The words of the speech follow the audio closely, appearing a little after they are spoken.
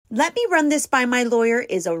Let me run this by my lawyer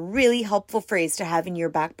is a really helpful phrase to have in your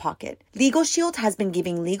back pocket. Legal Shield has been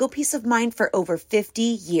giving legal peace of mind for over 50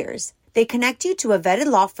 years. They connect you to a vetted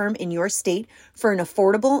law firm in your state for an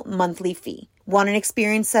affordable monthly fee. Want an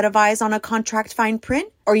experienced set of eyes on a contract fine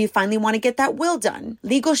print? Or you finally want to get that will done?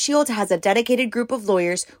 Legal Shield has a dedicated group of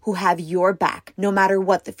lawyers who have your back, no matter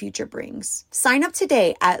what the future brings. Sign up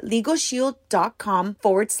today at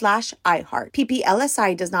LegalShield.com/iHeart.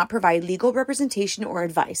 PPLSI does not provide legal representation or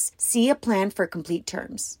advice. See a plan for complete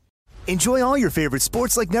terms. Enjoy all your favorite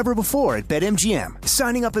sports like never before at BetMGM.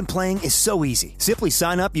 Signing up and playing is so easy. Simply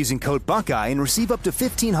sign up using code Buckeye and receive up to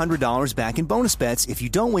 $1,500 back in bonus bets if you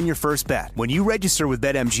don't win your first bet. When you register with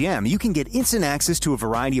BetMGM, you can get instant access to a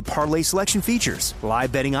variety of parlay selection features,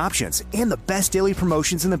 live betting options, and the best daily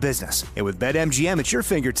promotions in the business. And with BetMGM at your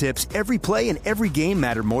fingertips, every play and every game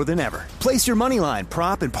matter more than ever. Place your moneyline,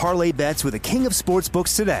 prop, and parlay bets with the king of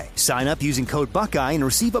sportsbooks today. Sign up using code Buckeye and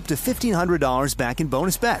receive up to $1,500 back in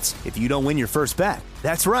bonus bets if you don't win your first bet.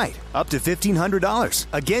 That's right, up to $1,500.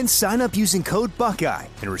 Again, sign up using code Buckeye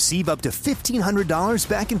and receive up to $1,500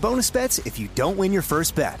 back in bonus bets if you don't win your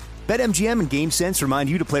first bet. BetMGM and GameSense remind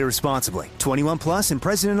you to play responsibly. 21 plus and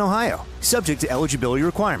present in Ohio. Subject to eligibility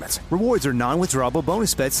requirements. Rewards are non-withdrawable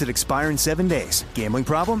bonus bets that expire in 7 days. Gambling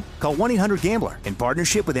problem? Call 1-800-GAMBLER in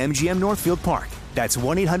partnership with MGM Northfield Park. That's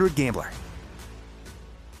 1-800-GAMBLER.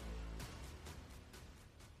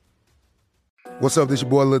 What's up, this your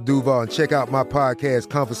boy Lil Duval, and check out my podcast,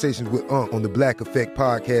 Conversations with Unc, on the Black Effect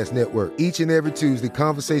Podcast Network. Each and every Tuesday,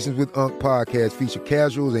 Conversations with Unc podcast feature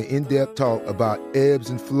casual and in-depth talk about ebbs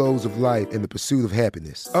and flows of life and the pursuit of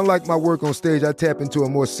happiness. Unlike my work on stage, I tap into a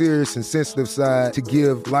more serious and sensitive side to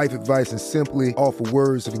give life advice and simply offer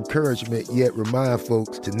words of encouragement, yet remind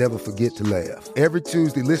folks to never forget to laugh. Every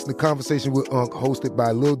Tuesday, listen to Conversation with Unc, hosted by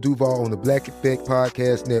Lil Duval on the Black Effect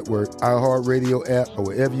Podcast Network, iHeartRadio app, or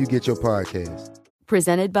wherever you get your podcasts.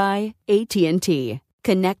 Presented by AT&T.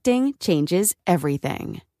 Connecting changes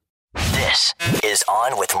everything. This is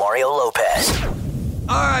On with Mario Lopez.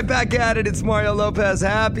 All right, back at it. It's Mario Lopez.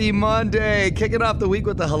 Happy Monday. Kicking off the week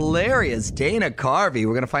with the hilarious Dana Carvey.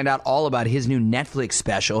 We're going to find out all about his new Netflix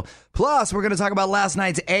special. Plus, we're going to talk about last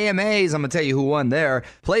night's AMAs. I'm going to tell you who won there.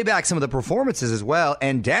 Play back some of the performances as well.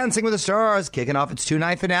 And Dancing with the Stars kicking off its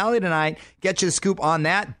 2-night finale tonight. Get you the scoop on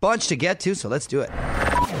that. Bunch to get to, so let's do it.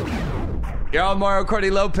 Yo, Mario Courtney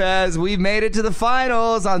Lopez. We've made it to the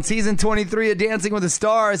finals on season 23 of Dancing with the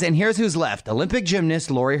Stars. And here's who's left. Olympic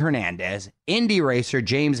gymnast Laurie Hernandez, Indy racer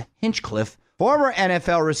James Hinchcliffe, former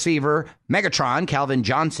NFL receiver Megatron Calvin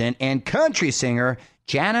Johnson, and country singer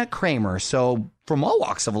Jana Kramer. So from all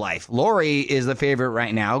walks of life, Laurie is the favorite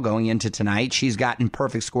right now going into tonight. She's gotten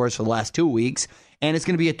perfect scores for the last 2 weeks. And it's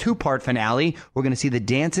going to be a 2-part finale. We're going to see the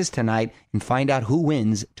dances tonight and find out who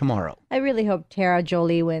wins tomorrow. I really hope Tara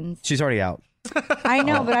Jolie wins. She's already out. I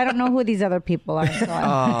know, but I don't know who these other people are.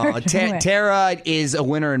 So Tara is a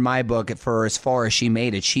winner in my book for as far as she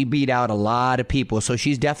made it. She beat out a lot of people, so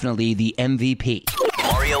she's definitely the MVP.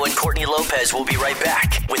 Mario and Courtney Lopez will be right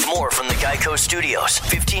back with more from the Geico Studios.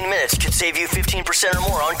 15 minutes could save you 15% or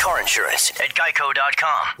more on car insurance at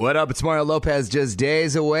geico.com. What up? It's Mario Lopez, just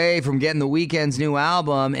days away from getting the Weeknd's new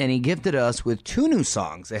album, and he gifted us with 2 new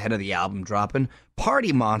songs ahead of the album dropping,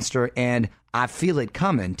 Party Monster and I Feel It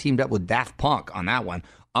Coming, teamed up with Daft Punk on that one.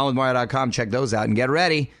 OnWithMario.com, check those out, and get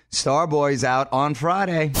ready. Starboy's out on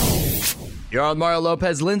Friday. You're on Mario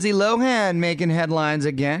Lopez. Lindsay Lohan making headlines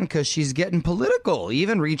again because she's getting political,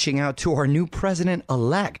 even reaching out to our new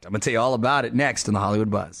president-elect. I'm going to tell you all about it next in the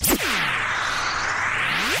Hollywood Buzz.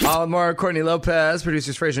 On Mario Courtney Lopez,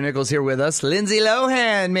 producers Fraser Nichols here with us. Lindsay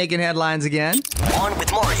Lohan making headlines again. On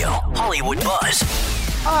with Mario, Hollywood Buzz.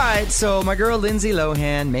 All right, so my girl Lindsay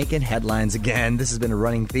Lohan making headlines again. This has been a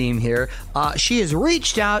running theme here. She has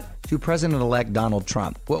reached out to President-elect Donald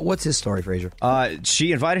Trump. What's his story, Fraser?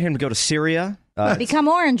 She invited him to go to Syria. Become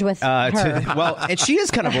orange with her. And she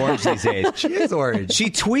is kind of orange these days. She is orange.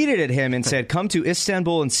 She tweeted at him and said, "Come to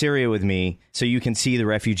Istanbul and Syria with me so you can see the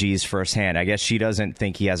refugees firsthand." I guess she doesn't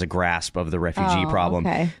think he has a grasp of the refugee problem.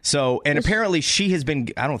 Okay. So, and apparently she has been,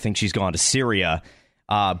 I don't think she's gone to Syria.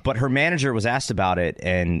 But her manager was asked about it,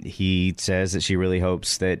 and he says that she really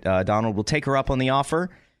hopes that Donald will take her up on the offer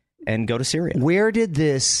and go to Syria. Where did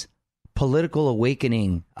this political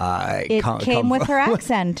awakening came with her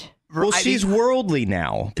accent. Well, she's worldly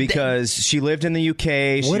now because she lived in the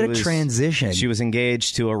UK. What a transition. She was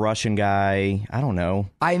engaged to a Russian guy. I don't know.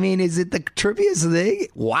 I mean, is it the trippiest thing?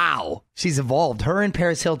 Wow. She's evolved. Her and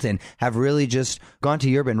Paris Hilton have really just gone to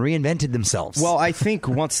Europe and reinvented themselves. Well, I think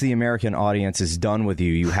once the American audience is done with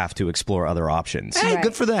you, you have to explore other options. Hey,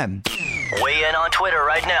 good for them. Weigh in on Twitter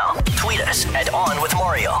right now. Tweet us at On With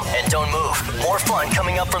Mario. And don't move. More fun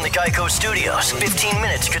coming up from the Geico Studios. 15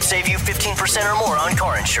 minutes could save you 15% or more on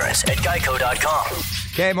car insurance at geico.com.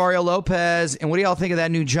 Okay, Mario Lopez. And what do y'all think of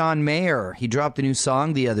that new John Mayer? He dropped a new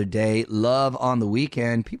song the other day, Love on the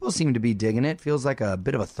Weekend. People seem to be digging it. Feels like a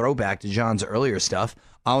bit of a throwback to John's earlier stuff.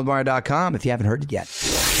 OnWithMario.com if you haven't heard it yet.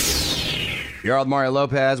 You're on with Mario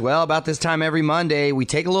Lopez. Well, about this time every Monday, we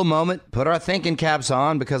take a little moment, put our thinking caps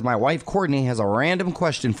on, because my wife, Courtney, has a random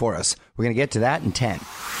question for us. We're going to get to that in 10.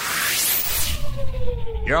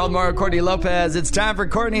 You're on with Mario Courtney Lopez. It's time for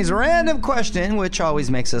Courtney's random question, which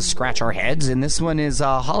always makes us scratch our heads. And this one is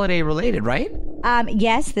holiday related, right?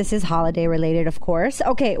 Yes, this is holiday related, of course.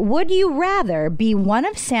 Okay, would you rather be one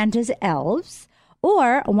of Santa's elves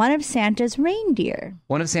or one of Santa's reindeer?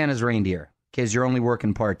 One of Santa's reindeer. Because you're only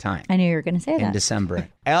working part-time. I knew you were going to say that. In December.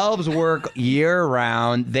 Elves work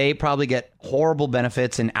year-round. They probably get horrible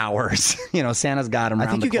benefits in hours. Santa's got them around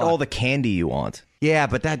I think you get all the candy you want. Yeah,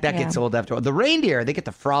 but that gets old after a while. The reindeer, they get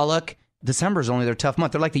to frolic. December's only their tough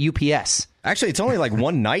month. They're like the UPS. Actually, it's only like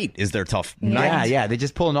one night is their tough night. Yeah. They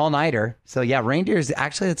just pull an all-nighter. So, yeah, reindeers,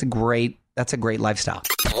 actually, that's a great lifestyle.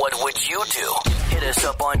 What would you do? Hit us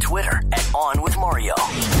up on Twitter at On With Mario.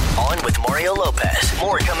 On With Mario Lopez.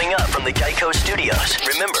 More coming up from the Geico Studios.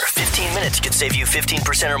 Remember, 15 minutes could save you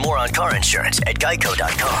 15% or more on car insurance at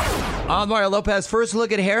geico.com. On Mario Lopez, first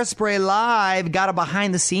look at Hairspray Live. Got a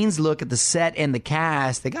behind-the-scenes look at the set and the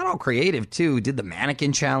cast. They got all creative, too. Did the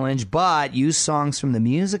mannequin challenge, but used songs from the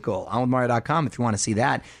musical. OnWithMario.com if you want to see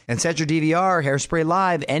that. And set your DVR, Hairspray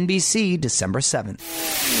Live, NBC, December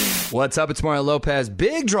 7th. What's up? It's Mario Lopez.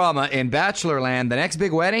 Big drama in Bachelorland. The next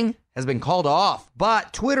big wedding has been called off,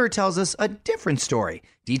 but Twitter tells us a different story.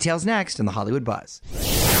 Details next in the Hollywood Buzz.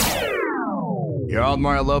 You're on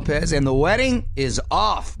Mario Lopez, and the wedding is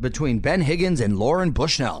off between Ben Higgins and Lauren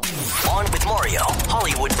Bushnell. On With Mario,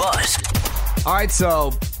 Hollywood Buzz. All right,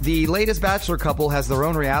 so the latest Bachelor couple has their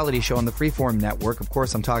own reality show on the Freeform network. Of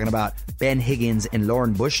course, I'm talking about Ben Higgins and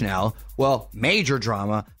Lauren Bushnell. Well, major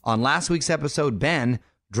drama. On last week's episode, Ben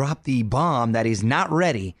dropped the bomb that he's not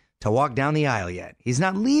ready to walk down the aisle yet. He's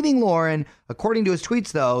not leaving Lauren. According to his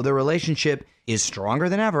tweets, though, the relationship is stronger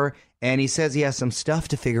than ever, and he says he has some stuff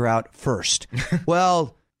to figure out first.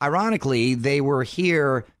 Well, ironically, they were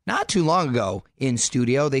here not too long ago in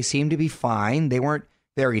studio. They seemed to be fine. They weren't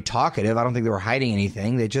very talkative. I don't think they were hiding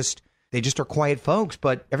anything. They just are quiet folks,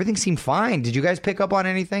 but everything seemed fine. Did you guys pick up on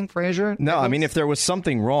anything, Fraser? No, I mean, if there was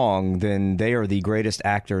something wrong, then they are the greatest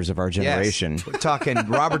actors of our generation. Yes. We're talking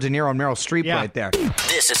Robert De Niro and Meryl Streep right there.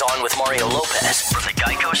 This is On With Mario Lopez from the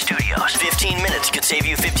Geico Studios. 15 minutes could save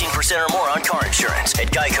you 15% or more on car insurance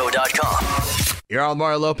at geico.com. You're on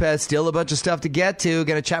Mario Lopez. Still a bunch of stuff to get to.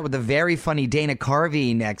 Going to chat with the very funny Dana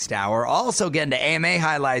Carvey next hour. Also getting to AMA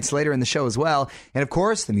highlights later in the show as well. And of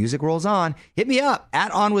course, the music rolls on. Hit me up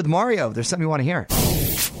at On With Mario if there's something you want to hear.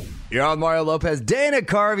 You're on Mario Lopez. Dana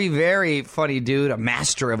Carvey, very funny dude, a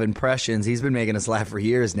master of impressions. He's been making us laugh for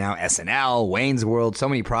years now. SNL, Wayne's World, so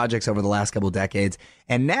many projects over the last couple decades.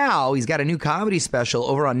 And now he's got a new comedy special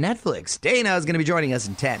over on Netflix. Dana is going to be joining us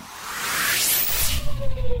in 10.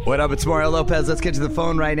 What up? It's Mario Lopez. Let's get to the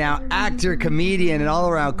phone right now. Actor, comedian, and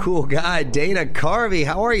all-around cool guy, Dana Carvey.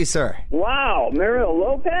 How are you, sir? Wow, Mario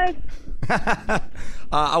Lopez?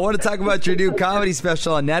 I want to talk about your new comedy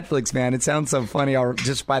special on Netflix, man. It sounds so funny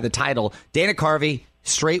just by the title. Dana Carvey,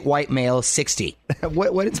 straight white male, 60.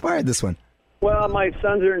 What inspired this one? Well, my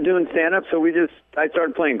sons are doing stand-up, so I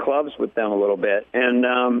started playing clubs with them a little bit,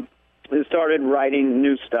 and we started writing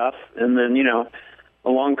new stuff, and then,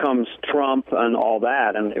 along comes Trump and all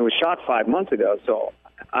that, and it was shot 5 months ago, so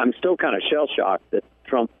I'm still kind of shell-shocked that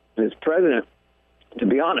Trump is president, to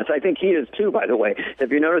be honest. I think he is, too, by the way.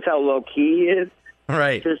 Have you noticed how low-key he is?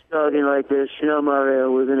 Right. Just talking like this,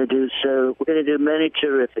 Mario, we're going to do many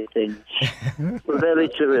terrific things. We're very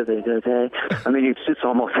terrific, okay? I mean, it's just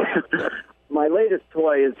almost... My latest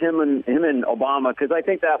toy is him and Obama, because I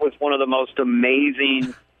think that was one of the most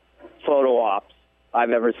amazing photo ops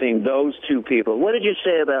I've ever seen. Those two people. What did you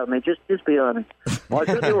say about me? Just be honest. Well, I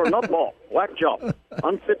said you were a nutball, whack job,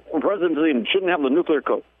 unfit for presidency, and shouldn't have the nuclear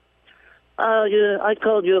code. I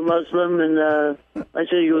called you a Muslim, and I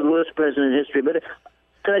said you were the worst president in history. But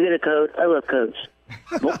can I get a code? I love codes.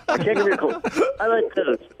 Nope, I can't give you a code. I like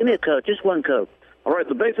codes. Give me a code, just one code. All right,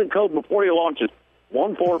 the basic code before you launch is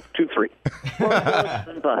 1423.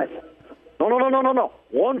 1475. No.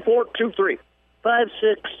 1423.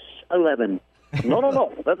 5611.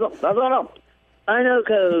 No. That's not enough. I know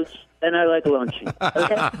codes. and I like launching.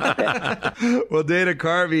 Okay? Well, Dana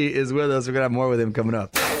Carvey is with us. We're going to have more with him coming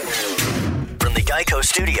up. From the Geico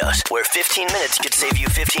Studios, where 15 minutes could save you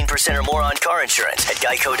 15% or more on car insurance at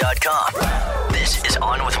geico.com. This is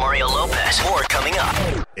On with Mario Lopez. More coming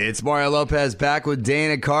up. It's Mario Lopez back with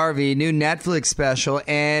Dana Carvey, new Netflix special.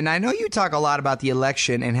 And I know you talk a lot about the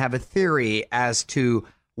election and have a theory as to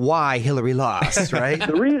why Hillary lost, right?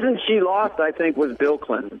 The reason she lost, I think, was Bill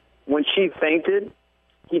Clinton. When she fainted,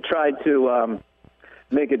 he tried to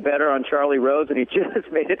make it better on Charlie Rose, and he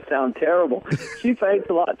just made it sound terrible. She faints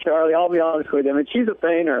a lot, Charlie, I'll be honest with you. I mean, she's a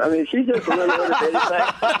fainter. I mean, she's just a little irritating thing.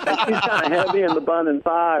 And she's kind of heavy in the bun and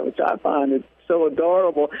thigh, which I find is so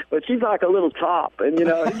adorable. But she's like a little top, and, you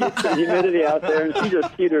know, you get some humidity out there, and she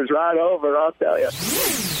just teeters right over, I'll tell you.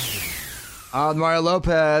 Mario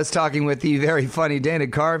Lopez talking with the very funny Dana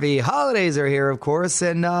Carvey. Holidays are here, of course,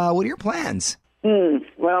 and what are your plans?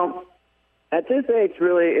 Well, at this age,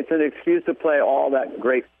 really, it's an excuse to play all that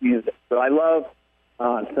great music. But I love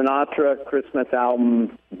Sinatra, Christmas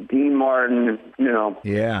album, Dean Martin, you know.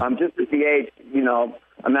 Yeah. I'm just at the age, you know,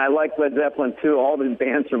 I mean, I like Led Zeppelin, too. All the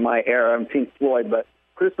bands from my era. I'm Pink Floyd. But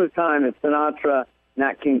Christmas time, it's Sinatra,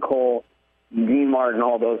 Nat King Cole, Dean Martin,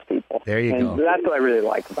 all those people. There you go. That's what I really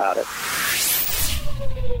like about it.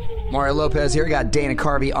 Mario Lopez here. Got Dana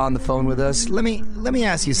Carvey on the phone with us. Let me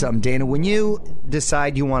ask you something, Dana. When you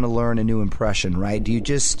decide you want to learn a new impression, right? Do you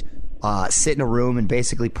just sit in a room and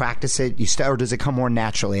basically practice it? Or does it come more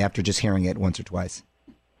naturally after just hearing it once or twice?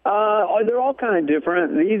 They're all kind of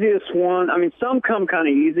different. The easiest one, I mean, some come kind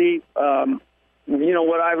of easy. You know,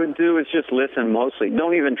 what I would do is just listen mostly.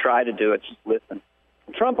 Don't even try to do it. Just listen.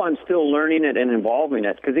 Trump, I'm still learning it and involving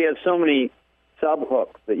it because he has so many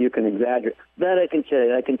sub-hooks that you can exaggerate. That I can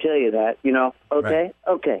tell you that, you know. Okay? Right.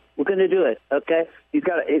 Okay. We're going to do it. Okay?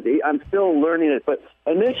 I'm still learning it. But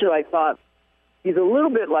initially I thought he's a little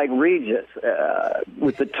bit like Regis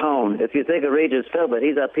with the tone. If you think of Regis Philbin,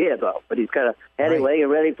 he's up here, though. But he's got a, anyway, you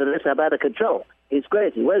ready for this? I'm out of control. He's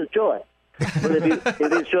crazy. Where's Joy? But if you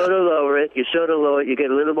sort of lower it, you get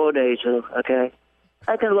a little more nasal, okay?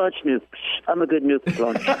 I can launch nukes. I'm a good nuke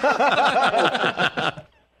launcher.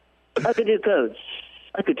 I could do codes.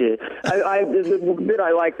 I could do it. The bit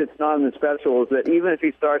I like that's not in the special is that even if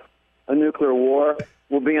he starts a nuclear war,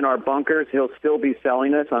 we'll be in our bunkers. He'll still be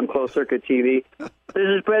selling us on closed circuit TV. This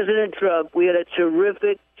is President Trump. We had a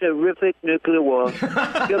terrific nuclear war.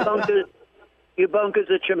 Your bunkers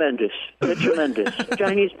are tremendous. They're tremendous.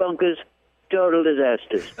 Chinese bunkers, total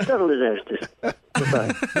disasters.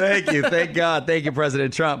 Goodbye. Thank you. Thank God. Thank you,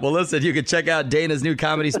 President Trump. Well, listen, you can check out Dana's new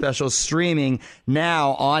comedy special streaming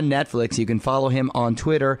now on Netflix. You can follow him on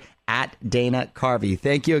Twitter at Dana Carvey.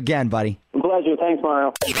 Thank you again, buddy. Pleasure. Thanks,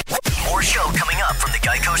 Mario. More show coming up from the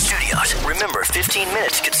Geico Studios. Remember, 15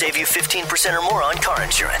 minutes could save you 15% or more on car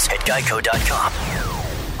insurance at geico.com.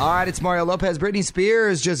 All right, it's Mario Lopez. Britney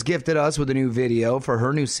Spears just gifted us with a new video for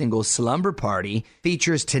her new single, Slumber Party.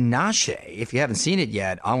 Features Tinashe. If you haven't seen it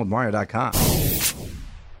yet, onwithmario.com.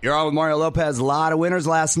 You're on with Mario Lopez. A lot of winners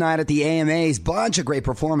last night at the AMAs. Bunch of great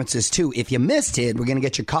performances, too. If you missed it, we're going to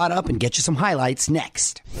get you caught up and get you some highlights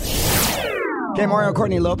next. Okay, Mario,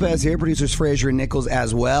 Courtney Lopez here. Producers Frazier and Nichols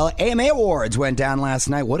as well. AMA Awards went down last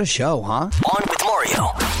night. What a show, huh? On with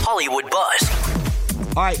Mario, Hollywood Buzz.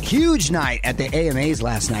 All right, huge night at the AMAs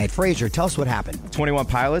last night. Frazier, tell us what happened. 21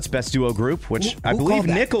 Pilots, Best Duo Group, which I believe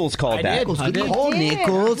Nichols called that. I did. Oh,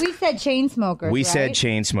 Nichols. We said Chainsmokers, We said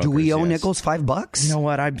Chainsmokers. Do we owe Nichols $5? You know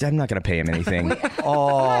what? I'm not going to pay him anything.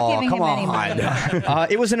 Oh, come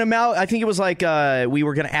on. It was an amount, I think it was like we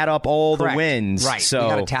were going to add up all the wins. Right, so we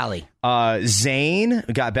got a tally.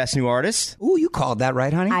 Zayn got Best New Artist. Ooh, you called that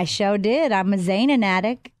right, honey? I sure did. I'm a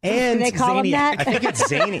Zayn-anatic. And do they call him that? I think it's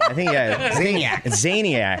Zany. I think, yeah. Zaniac.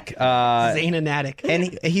 Zaniac. Zayn-anatic.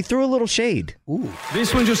 And he threw a little shade. Ooh.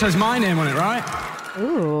 This one just has my name on it, right?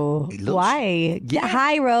 Ooh. Why? Yeah.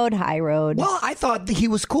 High road. Well, I thought that he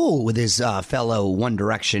was cool with his fellow One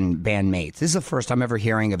Direction bandmates. This is the first I'm ever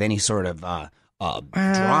hearing of any sort of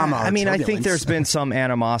drama. I mean, I think there's been some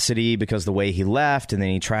animosity because the way he left, and then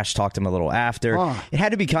he trash talked him a little after. It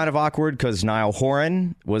had to be kind of awkward because Niall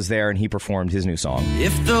Horan was there and he performed his new song.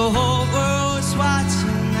 If the whole world's watching,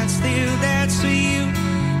 I'd still dance for you.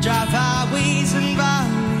 Drive highways and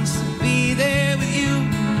byways to be there with you.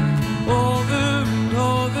 Over and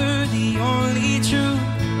over, the only truth.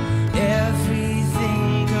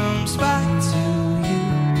 Everything comes back to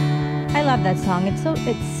you. I love that song. It's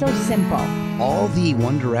so simple. All the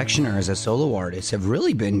One Directioners as solo artists have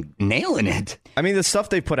really been nailing it. I mean, the stuff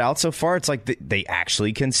they put out so far, it's like they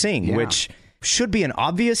actually can sing, which should be an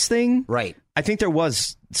obvious thing. Right. I think there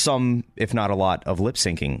was some, if not a lot, of lip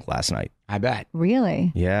syncing last night. I bet.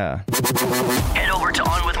 Really? Yeah. Head over to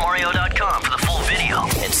onwithmario.com for the full video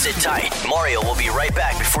and sit tight. Mario will be right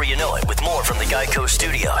back before you know it with more from the Geico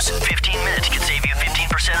Studios. 15 minutes could save you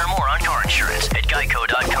 15% or more on car insurance at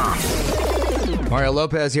geico.com. Mario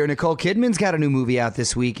Lopez here. Nicole Kidman's got a new movie out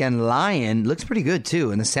this weekend, Lion. Looks pretty good,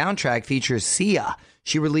 too. And the soundtrack features Sia.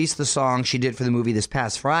 She released the song she did for the movie this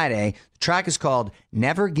past Friday. The track is called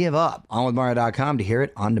Never Give Up. OnWithMario.com to hear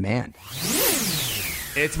it on demand.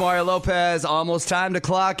 It's Mario Lopez. Almost time to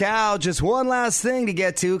clock out. Just one last thing to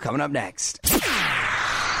get to coming up next.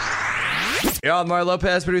 You're on Mario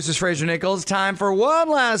Lopez, producers Fraser Nichols. Time for one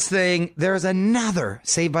last thing. There's another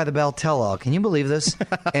Saved by the Bell tell-all. Can you believe this?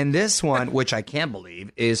 And this one, which I can't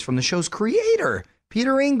believe, is from the show's creator,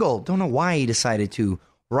 Peter Engel. Don't know why he decided to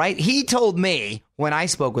write. He told me when I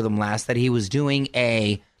spoke with him last that he was doing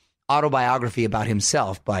a autobiography about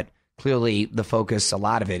himself, but clearly the focus, a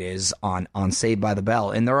lot of it is on Saved by the Bell,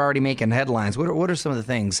 and they're already making headlines. What are some of the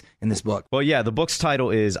things in this book? Well, yeah, the book's title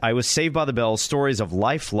is I Was Saved by the Bell, Stories of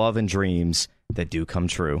Life, Love, and Dreams That Do Come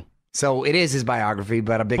True. So it is his biography,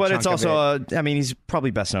 but a big But chunk it's also, of it. I mean, he's probably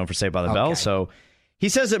best known for Saved by the Bell. So he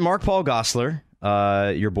says that Mark Paul Gosselaar,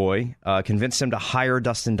 your boy, convinced him to hire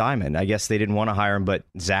Dustin Diamond. I guess they didn't want to hire him, but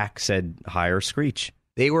Zach said hire Screech.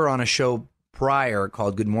 They were on a show prior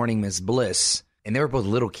called Good Morning, Miss Bliss, and they were both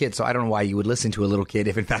little kids, so I don't know why you would listen to a little kid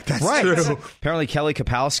if, in fact, that's true. Apparently, Kelly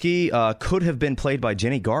Kapowski could have been played by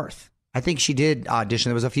Jenny Garth. I think she did audition.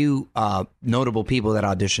 There was a few notable people that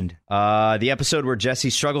auditioned. The episode where Jesse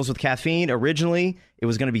struggles with caffeine, originally, it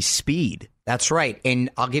was going to be Speed. That's right. And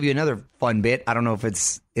I'll give you another fun bit. I don't know if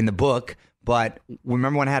it's in the book, but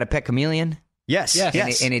remember when I had a pet chameleon? Yes.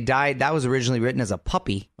 And it died. That was originally written as a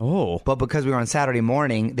puppy. Oh. But because we were on Saturday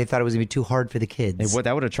morning, they thought it was going to be too hard for the kids.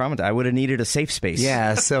 That would have traumatized. I would have needed a safe space.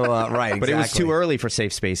 Yeah, so, right, exactly. But it was too early for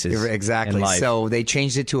safe spaces. Exactly. In life. So they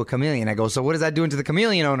changed it to a chameleon. I go, so what is that doing to the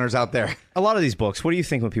chameleon owners out there? A lot of these books, what do you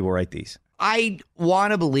think when people write these? I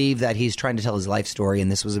want to believe that he's trying to tell his life story, and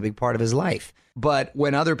this was a big part of his life. But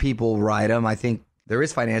when other people write them, I think there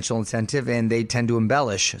is financial incentive, and they tend to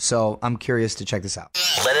embellish. So I'm curious to check this out.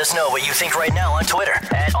 Let us know what you think right now on Twitter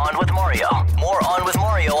at OnWithMario. More On With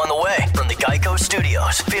Mario on the way from the Geico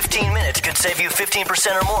Studios. 15 minutes could save you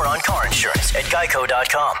 15% or more on car insurance at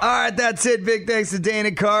geico.com. All right, that's it. Big thanks to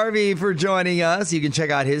Dana Carvey for joining us. You can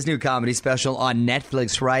check out his new comedy special on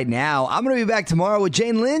Netflix right now. I'm going to be back tomorrow with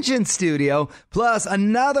Jane Lynch in studio, plus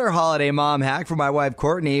another holiday mom hack for my wife,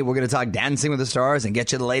 Courtney. We're going to talk Dancing with the Stars and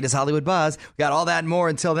get you the latest Hollywood buzz. We got all that and more.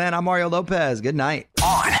 Until then, I'm Mario Lopez. Good night.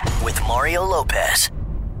 On with Mario Lopez.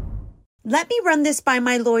 Let me run this by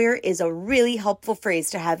my lawyer is a really helpful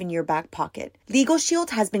phrase to have in your back pocket. Legal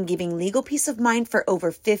Shield has been giving legal peace of mind for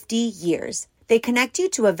over 50 years. They connect you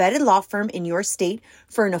to a vetted law firm in your state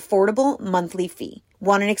for an affordable monthly fee.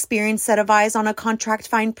 Want an experienced set of eyes on a contract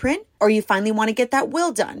fine print? Or you finally want to get that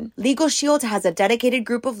will done? Legal Shield has a dedicated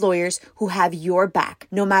group of lawyers who have your back,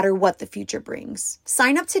 no matter what the future brings.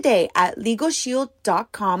 Sign up today at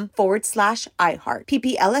LegalShield.com/iHeart.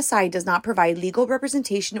 PPLSI does not provide legal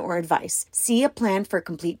representation or advice. See a plan for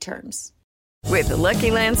complete terms. With the Lucky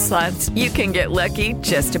Land Slots, you can get lucky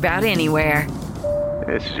just about anywhere.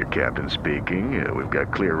 This is your captain speaking. We've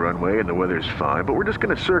got clear runway and the weather's fine, but we're just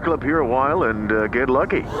going to circle up here a while and get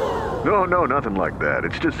lucky. No, nothing like that.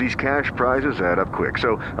 It's just these cash prizes add up quick.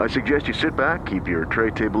 So I suggest you sit back, keep your tray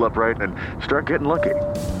table upright, and start getting lucky.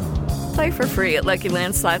 Play for free at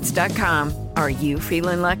LuckyLandSlots.com. Are you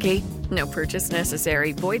feeling lucky? No purchase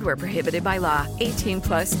necessary. Void where prohibited by law.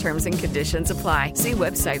 18+ terms and conditions apply. See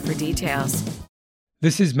website for details.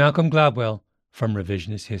 This is Malcolm Gladwell from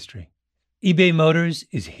Revisionist History. eBay Motors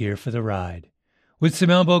is here for the ride. With some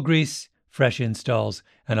elbow grease, fresh installs,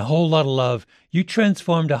 and a whole lot of love, you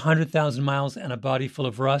transformed 100,000 miles and a body full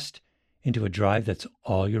of rust into a drive that's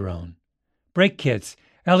all your own. Brake kits,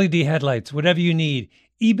 LED headlights, whatever you need,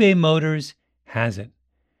 eBay Motors has it.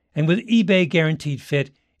 And with eBay Guaranteed Fit,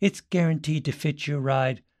 it's guaranteed to fit your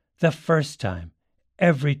ride the first time,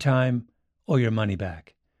 every time, or your money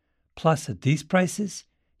back. Plus, at these prices,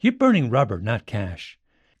 you're burning rubber, not cash.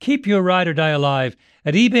 Keep your ride or die alive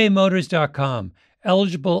at ebaymotors.com.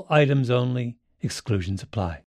 Eligible items only. Exclusions apply.